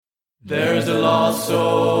There's a lost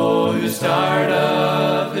soul who's tired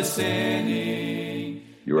of his sinning.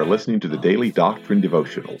 You are listening to the Daily Doctrine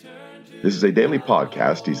Devotional. This is a daily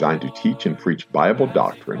podcast designed to teach and preach Bible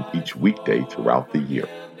doctrine each weekday throughout the year.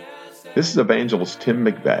 This is Evangelist Tim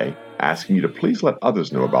McVeigh asking you to please let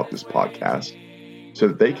others know about this podcast so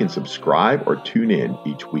that they can subscribe or tune in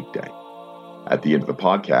each weekday. At the end of the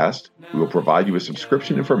podcast, we will provide you with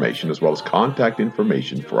subscription information as well as contact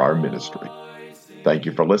information for our ministry. Thank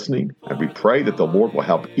you for listening, and we pray that the Lord will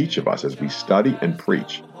help each of us as we study and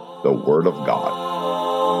preach the Word of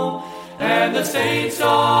God. And the saints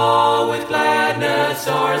all with gladness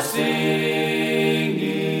are singing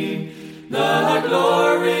the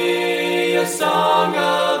glorious song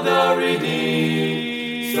of the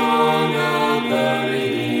redeemed, song of the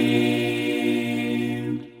redeemed.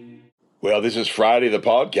 Well, this is Friday, the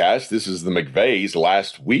podcast. This is the McVeigh's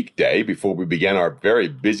last weekday before we begin our very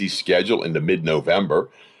busy schedule into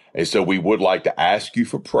mid-November. And so we would like to ask you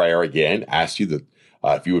for prayer again, ask you that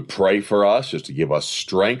if you would pray for us, just to give us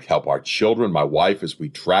strength, help our children, my wife, as we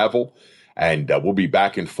travel. And we'll be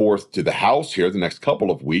back and forth to the house here the next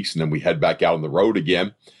couple of weeks, and then we head back out on the road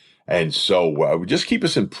again. And so just keep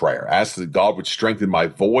us in prayer. Ask that God would strengthen my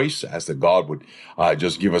voice. Ask that God would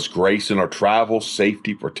just give us grace in our travel,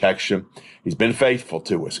 safety, protection. He's been faithful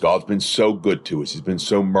to us. God's been so good to us. He's been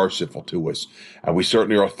so merciful to us. And we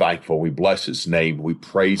certainly are thankful. We bless his name. We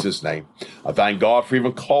praise his name. I thank God for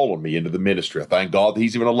even calling me into the ministry. I thank God that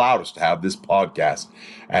he's even allowed us to have this podcast.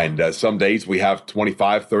 And some days we have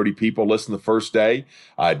 25, 30 people listen the first day.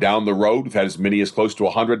 Down the road, we've had as many as close to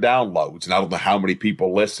 100 downloads. And I don't know how many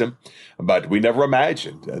people listen, but we never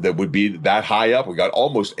imagined that would be that high up. We got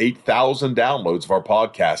almost 8,000 downloads of our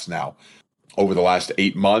podcast now over the last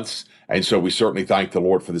 8 months. And so we certainly thank the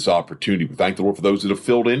Lord for this opportunity. We thank the Lord for those that have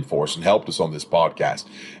filled in for us and helped us on this podcast.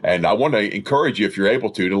 And I want to encourage you, if you're able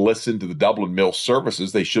to listen to the Dublin Mills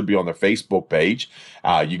services. They should be on their Facebook page.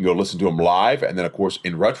 You can go listen to them live. And then, of course,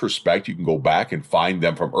 in retrospect, you can go back and find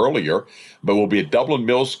them from earlier. But we'll be at Dublin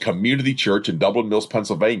Mills Community Church in Dublin Mills,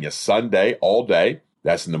 Pennsylvania, Sunday, all day.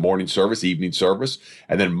 That's in the morning service, evening service,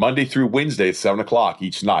 and then Monday through Wednesday at 7 o'clock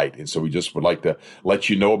each night. And so we just would like to let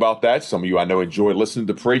you know about that. Some of you I know enjoy listening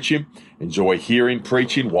to preaching, enjoy hearing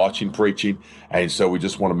preaching, watching preaching. And so we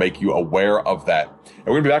just want to make you aware of that. And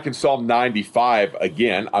we're going to be back in Psalm 95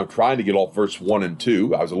 again. I'm trying to get off verse 1 and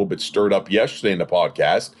 2. I was a little bit stirred up yesterday in the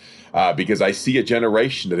podcast. Because I see a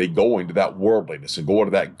generation today going to that worldliness and going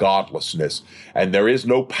to that godlessness. And there is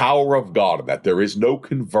no power of God in that. There is no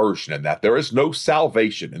conversion in that. There is no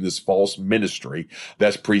salvation in this false ministry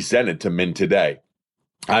that's presented to men today.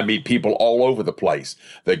 I meet people all over the place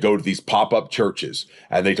that go to these pop-up churches,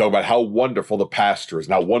 and they talk about how wonderful the pastor is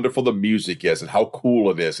and how wonderful the music is and how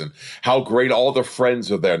cool it is and how great all the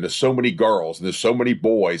friends are there. And there's so many girls and there's so many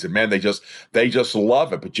boys, and man, they just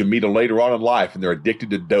love it. But you meet them later on in life and they're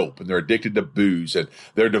addicted to dope and they're addicted to booze and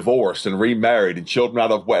they're divorced and remarried and children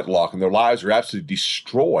out of wedlock, and their lives are absolutely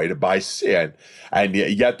destroyed by sin. And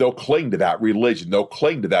yet they'll cling to that religion. They'll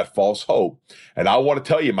cling to that false hope. And I want to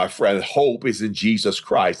tell you, my friend, hope is in Jesus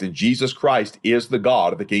Christ. And Jesus Christ is the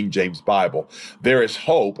God of the King James Bible. There is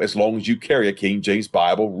hope as long as you carry a King James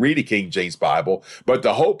Bible, read a King James Bible. But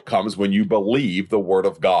the hope comes when you believe the Word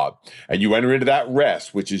of God. And you enter into that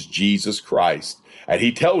rest, which is Jesus Christ. And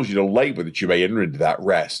he tells you to labor that you may enter into that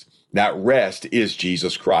rest. That rest is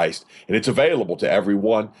Jesus Christ, and it's available to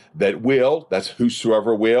everyone that will. That's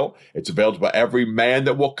whosoever will. It's available to every man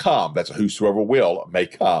that will come. That's a whosoever will may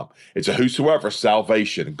come. It's a whosoever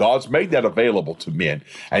salvation. God's made that available to men,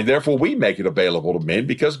 and therefore we make it available to men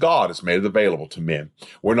because God has made it available to men.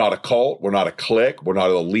 We're not a cult. We're not a clique. We're not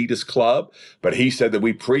an elitist club, but he said that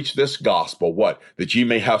we preach this gospel, what? That ye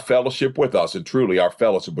may have fellowship with us, and truly our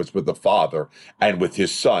fellowship was with the Father and with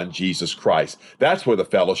his Son, Jesus Christ. That's where the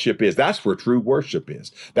fellowship is. That's where true worship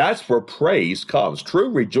is. That's where praise comes.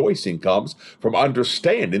 True rejoicing comes from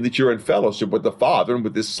understanding that you're in fellowship with the Father and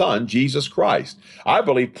with his Son, Jesus Christ. I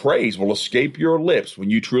believe praise will escape your lips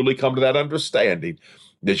when you truly come to that understanding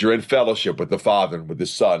that you're in fellowship with the Father and with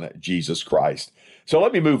his Son, Jesus Christ. So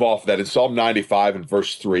let me move off of that in Psalm 95 and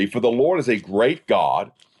verse 3. For the Lord is a great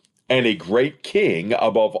God and a great King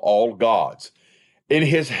above all gods. In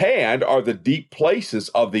his hand are the deep places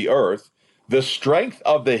of the earth. The strength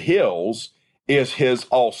of the hills is his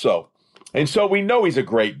also. And so we know he's a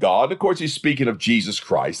great God. Of course, he's speaking of Jesus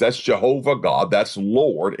Christ. That's Jehovah God. That's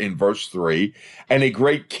Lord in verse 3, and a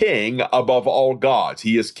great king above all gods.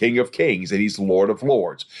 He is King of kings and he's Lord of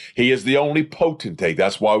lords. He is the only potentate.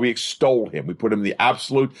 That's why we extol him. We put him in the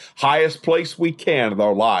absolute highest place we can in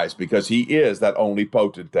our lives because he is that only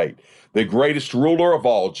potentate. The greatest ruler of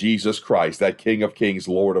all, Jesus Christ, that King of kings,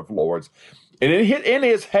 Lord of lords. And in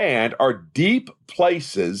his hand are deep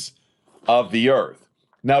places of the earth.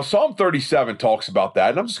 Now, Psalm 37 talks about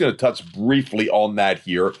that, and I'm just going to touch briefly on that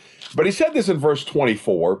here. But he said this in verse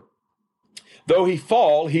 24, though he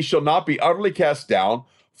fall, he shall not be utterly cast down,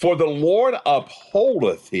 for the Lord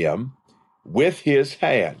upholdeth him with his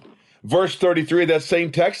hand. Verse 33 of that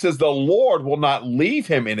same text says, the Lord will not leave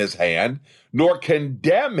him in his hand, nor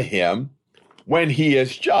condemn him when he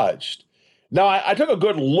is judged. Now, I took a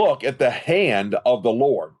good look at the hand of the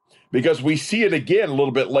Lord, because we see it again a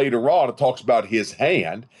little bit later on. It talks about his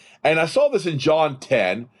hand. And I saw this in John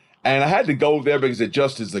 10, and I had to go there because it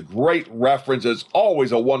just is a great reference. It's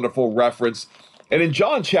always a wonderful reference. And in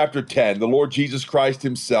John chapter 10, the Lord Jesus Christ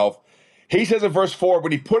himself, he says in verse 4,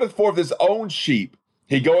 when he putteth forth his own sheep,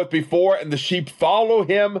 he goeth before, and the sheep follow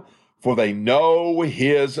him, for they know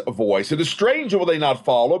his voice. And a stranger will they not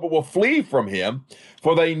follow, but will flee from him,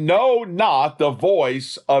 for they know not the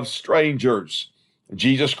voice of strangers.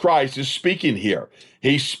 Jesus Christ is speaking here.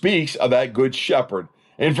 He speaks of that good shepherd.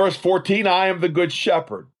 In verse 14, I am the good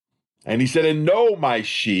shepherd. And he said, and know my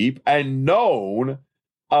sheep, and known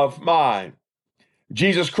of mine.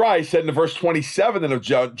 Jesus Christ said in verse 27 of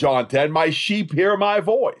John 10, my sheep hear my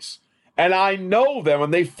voice, and I know them,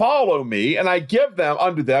 and they follow me, and I give them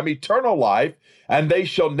unto them eternal life, and they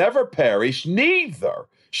shall never perish, neither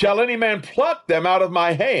shall any man pluck them out of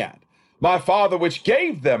my hand. My Father which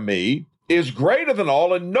gave them me is greater than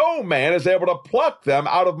all, and no man is able to pluck them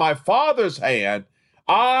out of my Father's hand.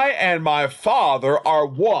 I and my Father are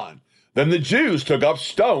one. Then the Jews took up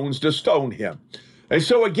stones to stone him. And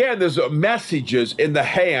so again, there's messages in the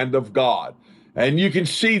hand of God. And you can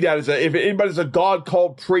see that if anybody's a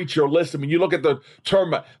God-called preacher, listen, when you look at the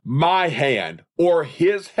term my hand or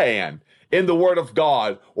his hand in the Word of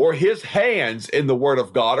God, or his hands in the Word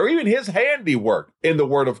of God, or even his handiwork in the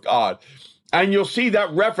Word of God, and you'll see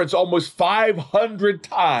that reference almost 500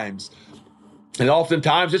 times. And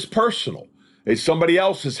oftentimes it's personal. It's somebody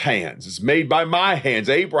else's hands. It's made by my hands.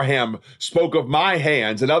 Abraham spoke of my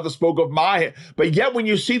hands, and others spoke of my hands. But yet when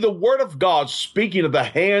you see the Word of God speaking of the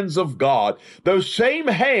hands of God, those same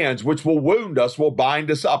hands which will wound us will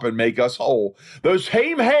bind us up and make us whole. Those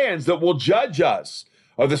same hands that will judge us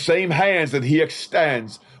are the same hands that he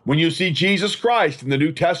extends. When you see Jesus Christ in the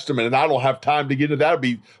New Testament, and I don't have time to get into that, it'll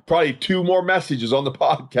be probably 2 more messages on the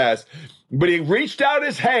podcast. But he reached out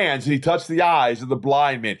his hands and he touched the eyes of the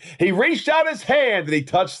blind man. He reached out his hand and he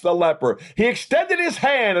touched the leper. He extended his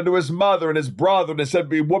hand unto his mother and his brother and said,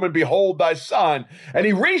 woman, behold thy son. And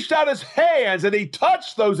he reached out his hands and he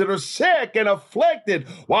touched those that are sick and afflicted.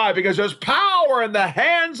 Why? Because there's power in the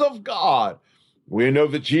hands of God. We know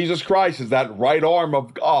that Jesus Christ is that right arm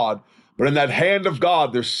of God. But in that hand of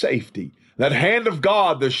God, there's safety. That hand of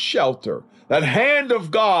God, there's shelter. That hand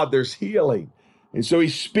of God, there's healing. And so he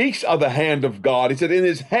speaks of the hand of God. He said, in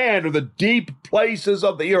his hand are the deep places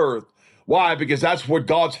of the earth. Why? Because that's what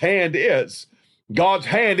God's hand is. God's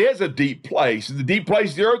hand is a deep place. And the deep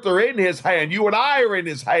places of the earth are in his hand. You and I are in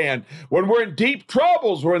his hand. When we're in deep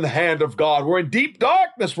troubles, we're in the hand of God. We're in deep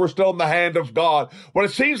darkness, we're still in the hand of God. When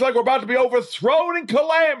it seems like we're about to be overthrown in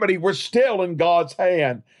calamity, we're still in God's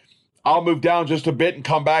hand. I'll move down just a bit and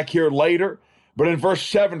come back here later. But in verse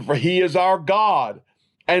 7, for he is our God,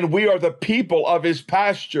 and we are the people of his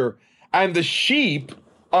pasture, and the sheep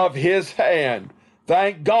of his hand.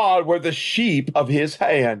 Thank God we're the sheep of his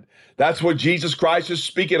hand. That's what Jesus Christ is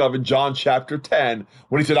speaking of in John chapter 10,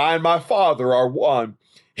 when he said, I and my Father are one.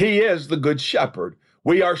 He is the good shepherd.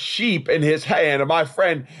 We are sheep in his hand. And my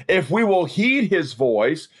friend, if we will heed his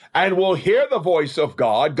voice and will hear the voice of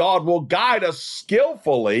God, God will guide us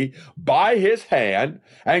skillfully by his hand,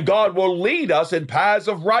 and God will lead us in paths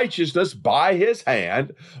of righteousness by his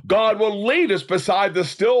hand. God will lead us beside the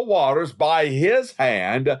still waters by his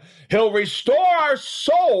hand. He'll restore our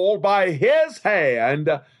soul by his hand.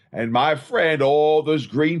 And my friend, all those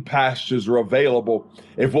green pastures are available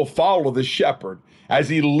if we'll follow the shepherd as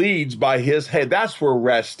he leads by his hand. That's where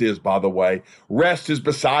rest is, by the way. Rest is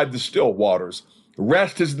beside the still waters.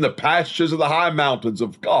 Rest is in the pastures of the high mountains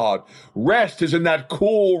of God. Rest is in that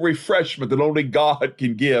cool refreshment that only God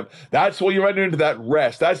can give. That's when you run into that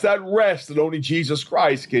rest. That's that rest that only Jesus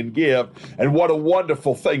Christ can give. And what a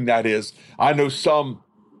wonderful thing that is. I know some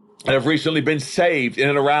and have recently been saved in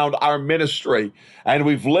and around our ministry. And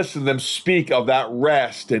we've listened to them speak of that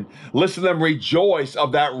rest and listened to them rejoice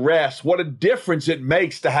of that rest. What a difference it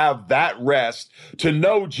makes to have that rest, to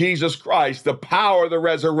know Jesus Christ, the power of the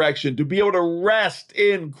resurrection, to be able to rest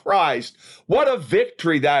in Christ. What a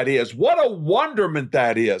victory that is. What a wonderment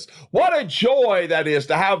that is. What a joy that is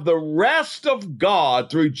to have the rest of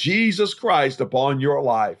God through Jesus Christ upon your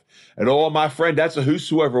life. And oh, my friend, that's a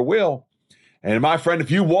whosoever will. And my friend,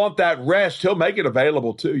 if you want that rest, he'll make it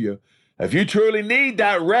available to you. If you truly need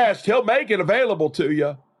that rest, he'll make it available to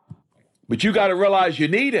you. But you got to realize you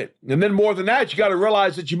need it. And then more than that, you got to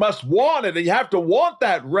realize that you must want it, and you have to want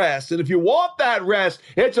that rest. And if you want that rest,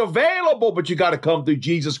 it's available, but you got to come through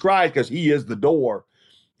Jesus Christ, because he is the door.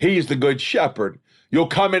 He is the good shepherd. You'll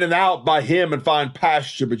come in and out by him and find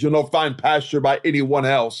pasture, but you'll not find pasture by anyone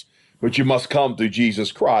else. But you must come through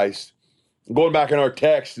Jesus Christ. Going back in our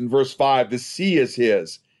text in verse 5, the sea is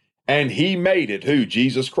his, and he made it, who?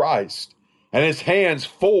 Jesus Christ. And his hands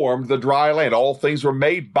formed the dry land. All things were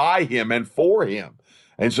made by him and for him.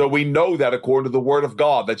 And so we know that according to the word of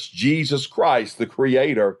God, that's Jesus Christ, the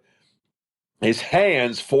creator. His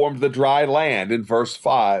hands formed the dry land in verse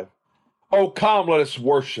 5. Oh, come, let us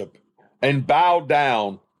worship and bow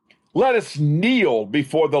down. Let us kneel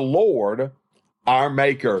before the Lord, our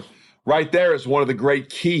maker. Right there is one of the great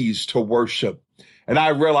keys to worship. And I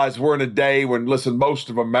realize we're in a day when, listen, most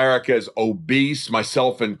of America is obese,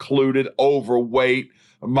 myself included, overweight.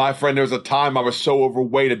 My friend, there was a time I was so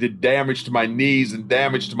overweight, it did damage to my knees and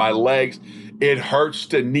damage to my legs. It hurts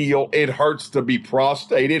to kneel. It hurts to be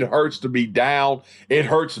prostrate. It hurts to be down. It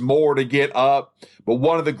hurts more to get up. But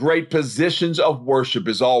one of the great positions of worship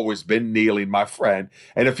has always been kneeling, my friend.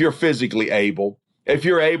 And if you're physically able, if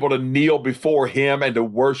you're able to kneel before him and to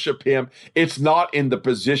worship him, it's not in the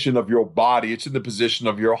position of your body, it's in the position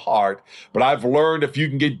of your heart. But I've learned if you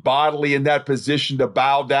can get bodily in that position to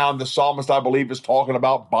bow down, the psalmist, I believe, is talking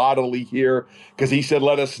about bodily here, because he said,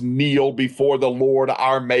 let us kneel before the Lord,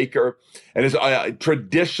 our maker. And it's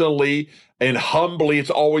traditionally and humbly, it's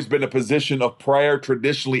always been a position of prayer.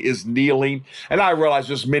 Traditionally is kneeling. And I realize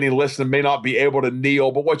there's many listening may not be able to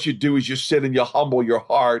kneel, but what you do is you sit and you humble your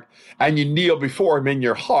heart and you kneel before him in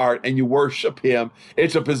your heart and you worship him.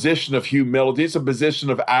 It's a position of humility. It's a position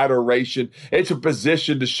of adoration. It's a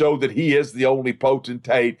position to show that he is the only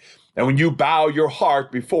potentate. And when you bow your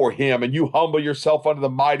heart before him and you humble yourself under the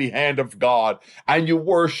mighty hand of God and you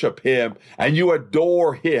worship him and you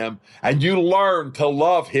adore him and you learn to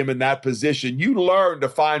love him in that position, you learn to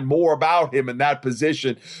find more about him in that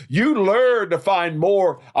position. You learn to find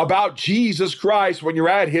more about Jesus Christ when you're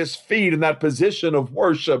at his feet in that position of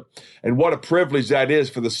worship. And what a privilege that is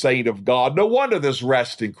for the saint of God. No wonder there's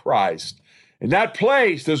rest in Christ. In that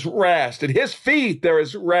place, there's rest. At his feet, there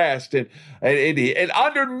is rest. And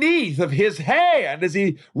underneath of his hand, as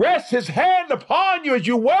he rests his hand upon you as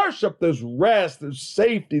you worship, there's rest, there's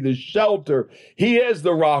safety, there's shelter. He is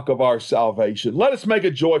the rock of our salvation. Let us make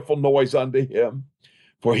a joyful noise unto him.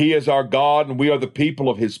 For he is our God, and we are the people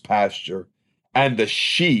of his pasture and the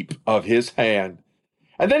sheep of his hand.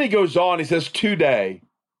 And then he goes on, he says, today,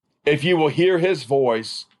 if you will hear his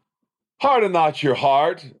voice, harden not your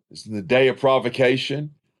heart, as in the day of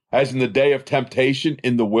provocation, as in the day of temptation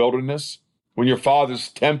in the wilderness, when your fathers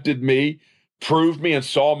tempted me, proved me, and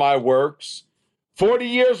saw my works. 40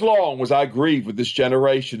 years long was I grieved with this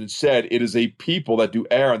generation, and said, it is a people that do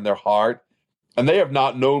err in their heart, and they have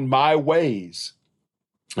not known my ways,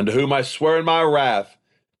 and to whom I swear in my wrath,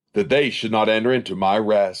 that they should not enter into my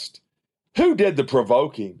rest. Who did the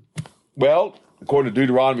provoking? Well, according to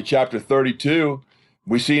Deuteronomy chapter 32,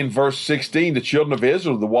 we see in verse 16, the children of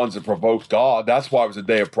Israel are the ones that provoked God. That's why it was a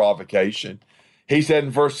day of provocation. He said in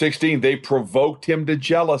verse 16, they provoked him to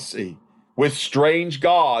jealousy. With strange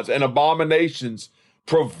gods and abominations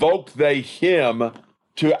provoked they him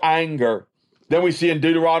to anger. Then we see in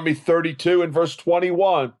Deuteronomy 32 and verse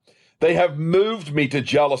 21, they have moved me to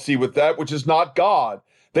jealousy with that which is not God.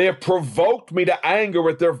 They have provoked me to anger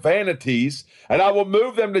with their vanities, and I will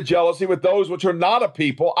move them to jealousy with those which are not a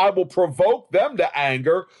people. I will provoke them to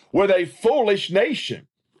anger with a foolish nation.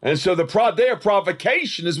 And so the day of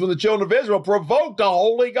provocation is when the children of Israel provoked a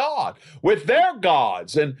holy God with their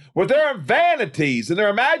gods and with their vanities and their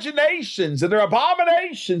imaginations and their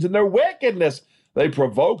abominations and their wickedness. They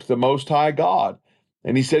provoked the Most High God.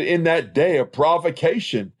 And he said, in that day of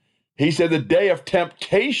provocation, he said, the day of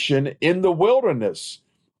temptation in the wilderness.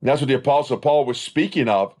 And that's what the Apostle Paul was speaking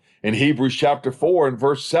of in Hebrews chapter 4 and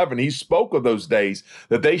verse 7. He spoke of those days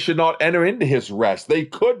that they should not enter into his rest. They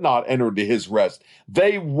could not enter into his rest.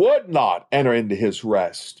 They would not enter into his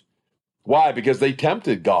rest. Why? Because they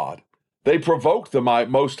tempted God. They provoked the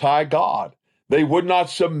Most High God. They would not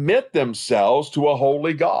submit themselves to a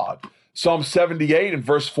holy God. Psalm 78 and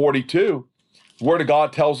verse 42, the Word of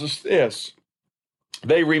God tells us this.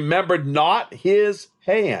 They remembered not his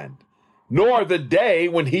hand, nor the day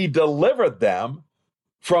when he delivered them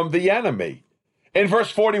from the enemy. In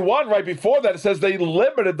verse 41, right before that, it says they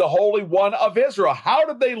limited the Holy One of Israel. How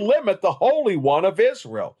did they limit the Holy One of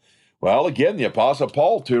Israel? Well, again, the Apostle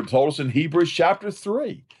Paul told us in Hebrews chapter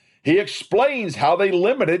 3. He explains how they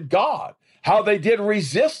limited God, how they did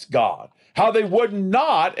resist God, how they would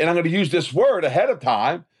not, and I'm going to use this word ahead of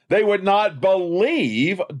time, they would not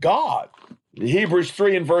believe God. Hebrews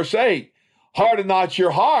 3 and verse 8, harden not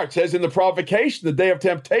your hearts, as in the provocation, the day of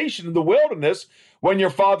temptation in the wilderness, when your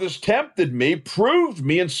fathers tempted me, proved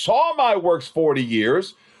me, and saw my works 40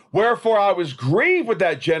 years. Wherefore I was grieved with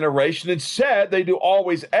that generation and said, they do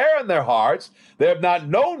always err in their hearts. They have not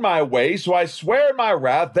known my ways, so I swear in my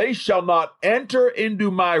wrath, they shall not enter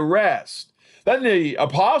into my rest. Then the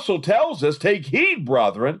apostle tells us, take heed,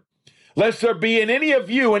 brethren, lest there be in any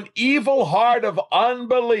of you an evil heart of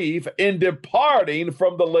unbelief in departing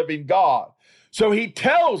from the living God. So he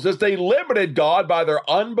tells us they limited God by their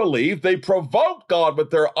unbelief. They provoked God with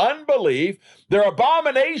their unbelief. Their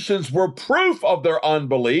abominations were proof of their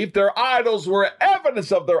unbelief. Their idols were evidence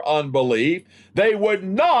of their unbelief. They would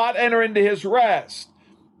not enter into his rest.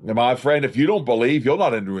 And my friend, if you don't believe, you'll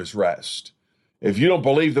not enter his rest. If you don't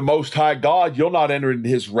believe the Most High God, you'll not enter into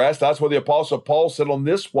his rest. That's what the Apostle Paul said on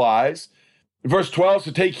this wise. Verse 12,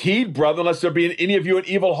 so take heed, brethren, lest there be in any of you an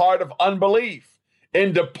evil heart of unbelief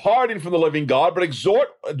in departing from the living God, but exhort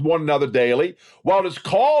one another daily, while it is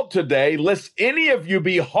called today, lest any of you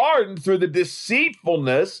be hardened through the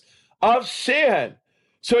deceitfulness of sin.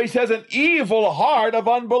 So he says an evil heart of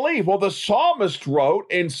unbelief. Well, the psalmist wrote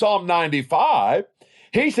in Psalm 95,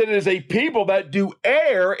 he said it is a people that do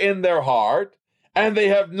err in their heart, and they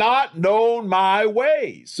have not known my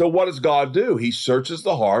ways. So what does God do? He searches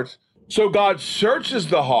the heart. So God searches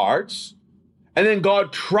the hearts, and then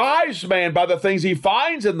God tries man by the things he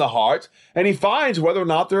finds in the hearts, and he finds whether or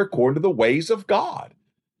not they're according to the ways of God.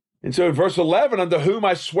 And so in verse 11, unto whom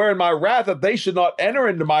I swear in my wrath that they should not enter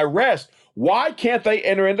into my rest. Why can't they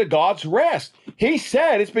enter into God's rest? He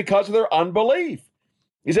said it's because of their unbelief.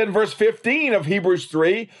 He said in verse 15 of Hebrews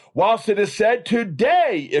 3, whilst it is said,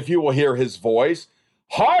 today, if you will hear his voice,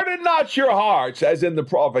 harden not your hearts as in the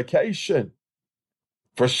provocation.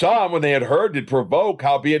 For some, when they had heard, did provoke,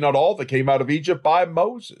 howbeit not all that came out of Egypt by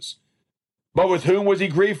Moses. But with whom was he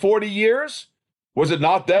grieved 40 years? Was it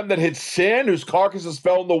not them that had sinned, whose carcasses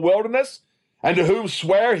fell in the wilderness? And to whom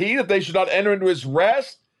sware he that they should not enter into his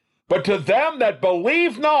rest? But to them that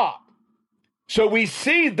believe not. So we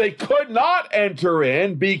see they could not enter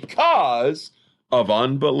in because of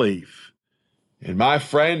unbelief. And my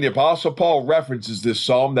friend, the Apostle Paul references this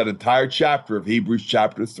psalm, that entire chapter of Hebrews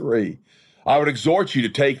chapter 3. I would exhort you to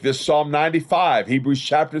take this Psalm 95, Hebrews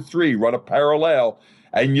chapter 3, run a parallel,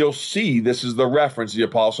 and you'll see this is the reference the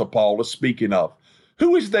Apostle Paul is speaking of.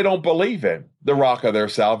 Who is it they don't believe in? The rock of their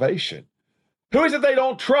salvation. Who is it they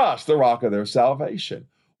don't trust? The rock of their salvation.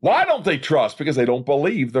 Why don't they trust? Because they don't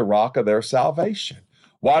believe the rock of their salvation.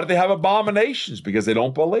 Why do they have abominations? Because they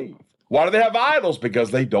don't believe. Why do they have idols? Because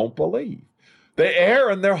they don't believe. They err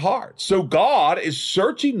in their hearts. So God is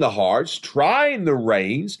searching the hearts, trying the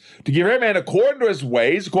reins, to give every man according to his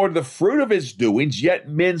ways, according to the fruit of his doings, yet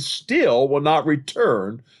men still will not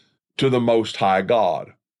return to the Most High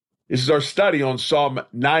God. This is our study on Psalm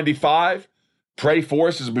 95. Pray for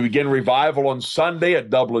us as we begin revival on Sunday at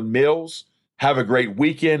Dublin Mills. Have a great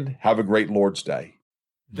weekend. Have a great Lord's Day.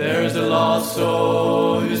 There's a lost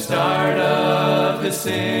soul who's tired of his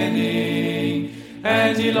sinning,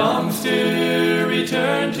 and he longs to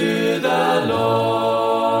return to the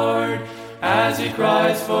Lord as he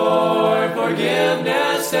cries for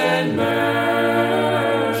forgiveness and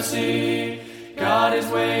mercy. God is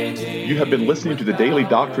waiting. You have been listening to the Daily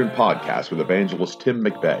Doctrine Podcast with Evangelist Tim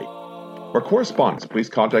McVeigh. For correspondence, please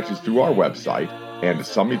contact us through our website and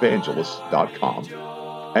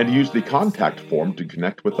someevangelists.com, and use the contact form to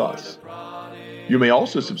connect with us. You may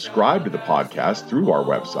also subscribe to the podcast through our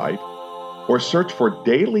website, or search for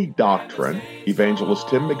Daily Doctrine, Evangelist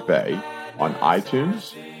Tim McVeigh, on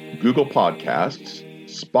iTunes, Google Podcasts,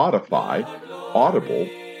 Spotify, Audible,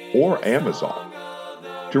 or Amazon.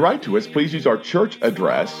 To write to us, please use our church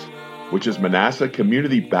address, which is Manasseh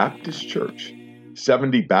Community Baptist Church,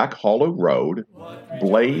 70 Back Hollow Road,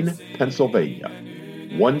 Blaine, Pennsylvania,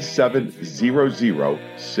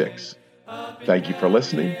 17006. Thank you for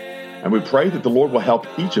listening, and we pray that the Lord will help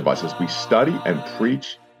each of us as we study and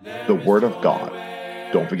preach the Word of God.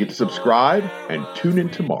 Don't forget to subscribe and tune in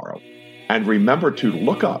tomorrow. And remember to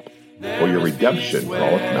look up, for your redemption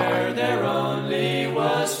draweth nigh. There only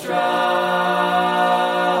was strife.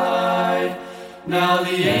 Now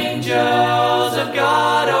the angels of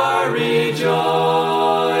God are rejoicing,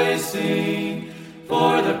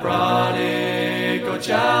 for the prodigal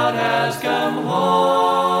child has come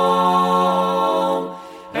home,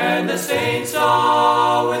 and the saints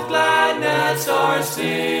all with gladness are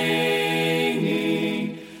singing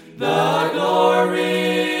the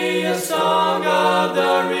glorious song of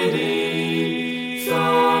the redeemed,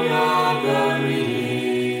 song of the